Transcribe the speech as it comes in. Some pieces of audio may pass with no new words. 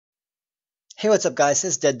Hey, what's up, guys?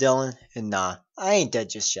 It's DeadDylan, and nah, I ain't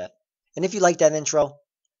dead just yet. And if you like that intro,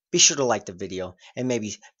 be sure to like the video and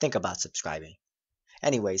maybe think about subscribing.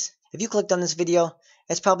 Anyways, if you clicked on this video,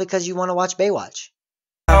 it's probably because you want to watch Baywatch.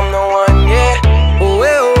 I'm the one, yeah. Ooh,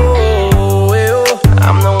 ooh, ooh,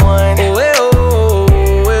 I'm the one.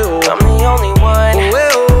 Ooh, ooh, I'm the only one.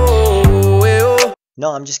 Ooh, ooh.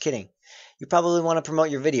 No, I'm just kidding. You probably want to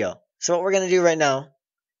promote your video. So what we're going to do right now,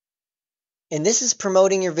 and this is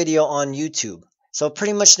promoting your video on YouTube. So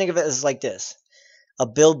pretty much think of it as like this. A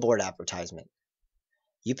billboard advertisement.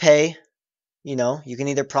 You pay, you can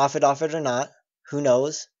either profit off it or not. Who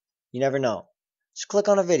knows? You never know. Just click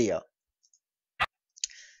on a video.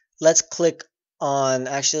 Let's click on,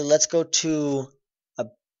 actually, let's go to a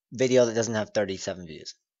video that doesn't have 37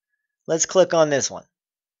 views. Let's click on this one.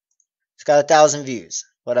 It's got 1,000 views,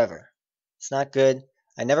 whatever. It's not good.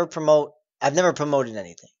 I've never promoted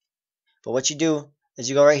anything. But what you do is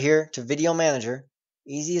you go right here to Video Manager.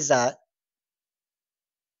 Easy as that.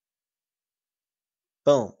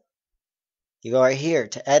 Boom. You go right here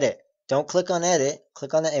to edit. Don't click on edit.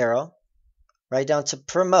 Click on the arrow. Right down to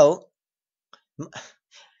promote.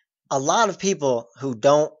 A lot of people who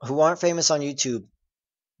aren't famous on YouTube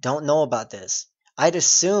don't know about this. I'd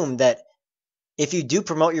assume that if you do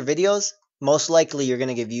promote your videos, most likely you're going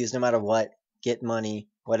to get views no matter what, get money,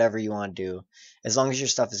 whatever you want to do, as long as your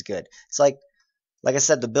stuff is good. It's like I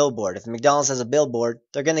said, the billboard. If McDonald's has a billboard,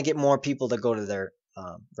 they're going to get more people to go to their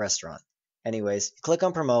restaurant. Anyways, click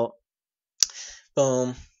on promote.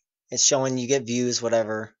 Boom. It's showing you get views,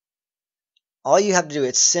 whatever. All you have to do,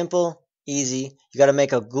 it's simple, easy. You got to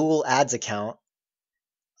make a Google Ads account.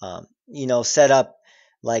 Set up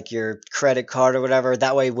like your credit card or whatever.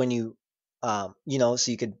 That way when you, so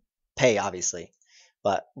you could pay, obviously.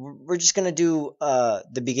 But we're just going to do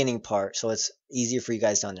the beginning part so it's easier for you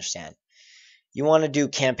guys to understand. You want to do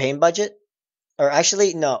campaign budget? Or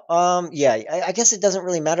actually, no. Yeah, I guess it doesn't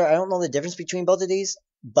really matter. I don't know the difference between both of these.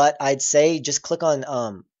 But I'd say just click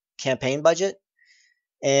on campaign budget.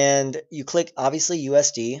 And you click, obviously,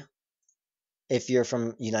 USD if you're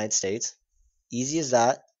from United States. Easy as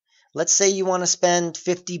that. Let's say you want to spend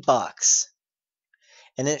 50 bucks.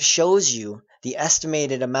 And it shows you the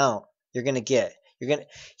estimated amount you're going to get. You're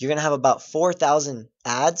going to have about 4,000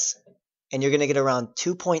 ads, and you're going to get around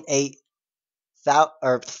 2.8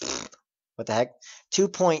 or what the heck?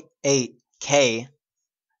 2.8K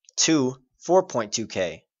to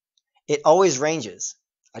 4.2K. It always ranges.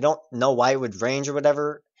 I don't know why it would range or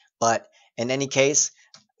whatever, but in any case,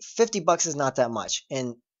 50 bucks is not that much.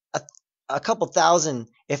 And a couple thousand,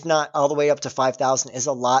 if not all the way up to 5,000, is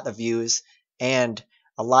a lot of views and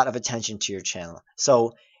a lot of attention to your channel.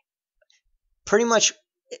 So pretty much,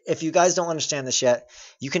 if you guys don't understand this yet,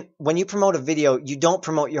 when you promote a video, you don't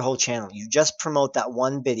promote your whole channel. You just promote that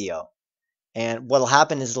one video. And what'll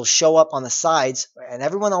happen is it'll show up on the sides, and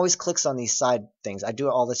everyone always clicks on these side things. I do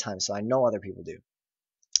it all the time, so I know other people do.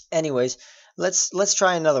 Anyways, let's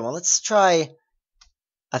try another one. Let's try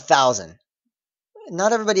 1,000.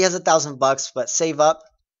 Not everybody has 1,000 bucks, but save up,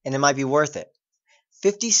 and it might be worth it.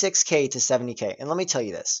 56K to 70K, and let me tell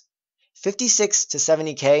you this: 56 to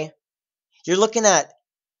 70K, you're looking at.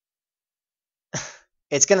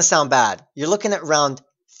 It's gonna sound bad. You're looking at around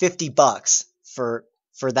 50 bucks for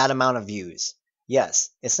that amount of views. Yes,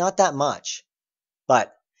 it's not that much.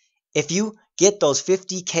 But if you get those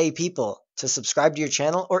 50K people to subscribe to your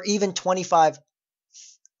channel, or even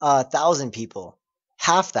 25,000 people,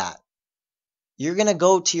 half that, you're going to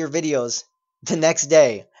go to your videos the next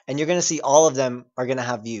day, and you're going to see all of them are going to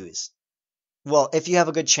have views. Well, if you have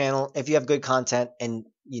a good channel, if you have good content, and,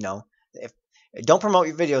 don't promote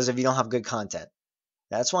your videos if you don't have good content.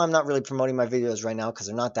 That's why I'm not really promoting my videos right now, because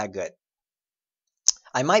they're not that good.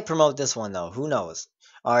 I might promote this one, though. Who knows?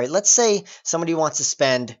 All right, let's say somebody wants to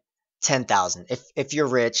spend 10,000. If you're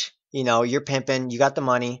rich, you're pimping, you got the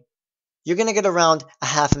money, you're going to get around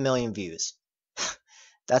 500,000 views.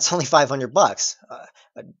 That's only 500 bucks.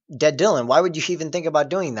 DeadDylan, why would you even think about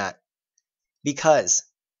doing that? Because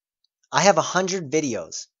I have 100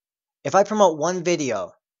 videos. If I promote one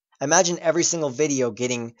video, imagine every single video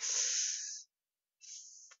getting,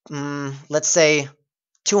 let's say,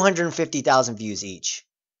 250,000 views each,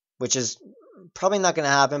 which is probably not going to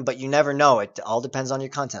happen, but you never know. It all depends on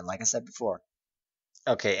your content, like I said before.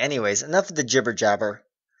 Okay, anyways, enough of the jibber jabber.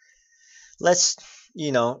 Let's,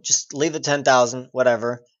 just leave the 10,000,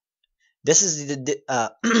 whatever. This is the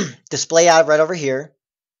display ad right over here.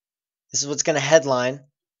 This is what's going to headline.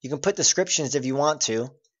 You can put descriptions if you want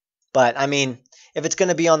to, but I mean, if it's going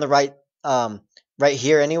to be on the right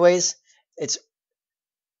here anyways, it's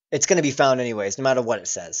going to be found anyways, no matter what it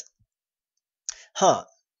says.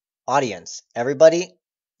 audience. Everybody,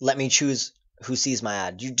 let me choose who sees my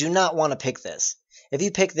ad. You do not want to pick this. If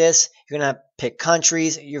you pick this, you're going to pick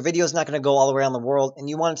countries. Your video is not going to go all the way around the world, and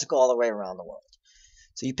you want it to go all the way around the world.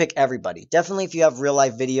 So you pick everybody. Definitely if you have real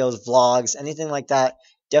life videos, vlogs, anything like that,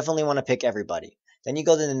 definitely want to pick everybody. Then you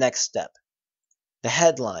go to the next step. The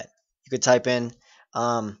headline. You could type in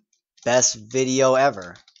best video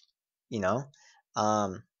ever.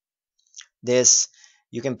 This,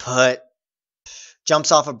 you can put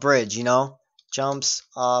jumps off a bridge, jumps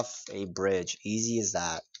off a bridge. Easy as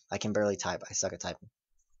that. I can barely type. I suck at typing.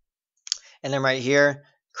 And then right here,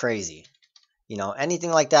 crazy.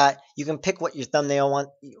 Anything like that. You can pick what your thumbnail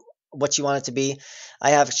what you want it to be.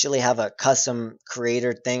 I actually have a custom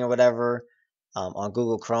creator thing or whatever on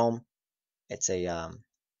Google Chrome. It's a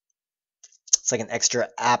it's like an extra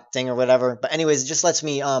app thing or whatever. But anyways, it just lets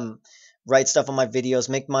me write stuff on my videos,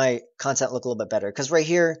 make my content look a little bit better. Because right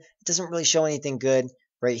here, it doesn't really show anything good.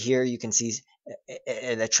 Right here, you can see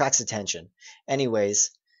it attracts attention.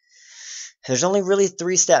 Anyways, there's only really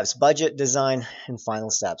 3 steps: budget, design, and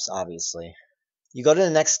final steps, obviously. You go to the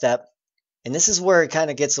next step, and this is where it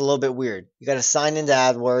kind of gets a little bit weird. You got to sign into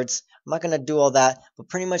AdWords. I'm not going to do all that, but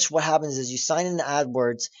pretty much what happens is you sign into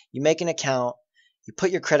AdWords, you make an account, you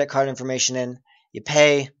put your credit card information in, you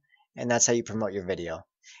pay, and that's how you promote your video.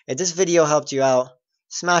 If this video helped you out,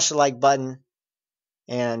 smash the like button,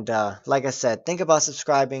 and like I said, think about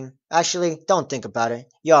subscribing. Actually, don't think about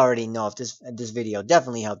it. You already know if this video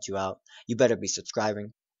definitely helped you out. You better be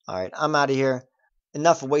subscribing. Alright, I'm out of here.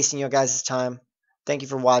 Enough of wasting your guys' time. Thank you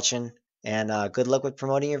for watching, and good luck with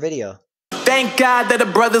promoting your video. Thank God that the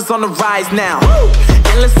brothers on the rise now.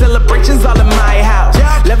 Endless celebrations all in my house.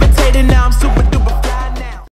 Levitating now, I'm super duper.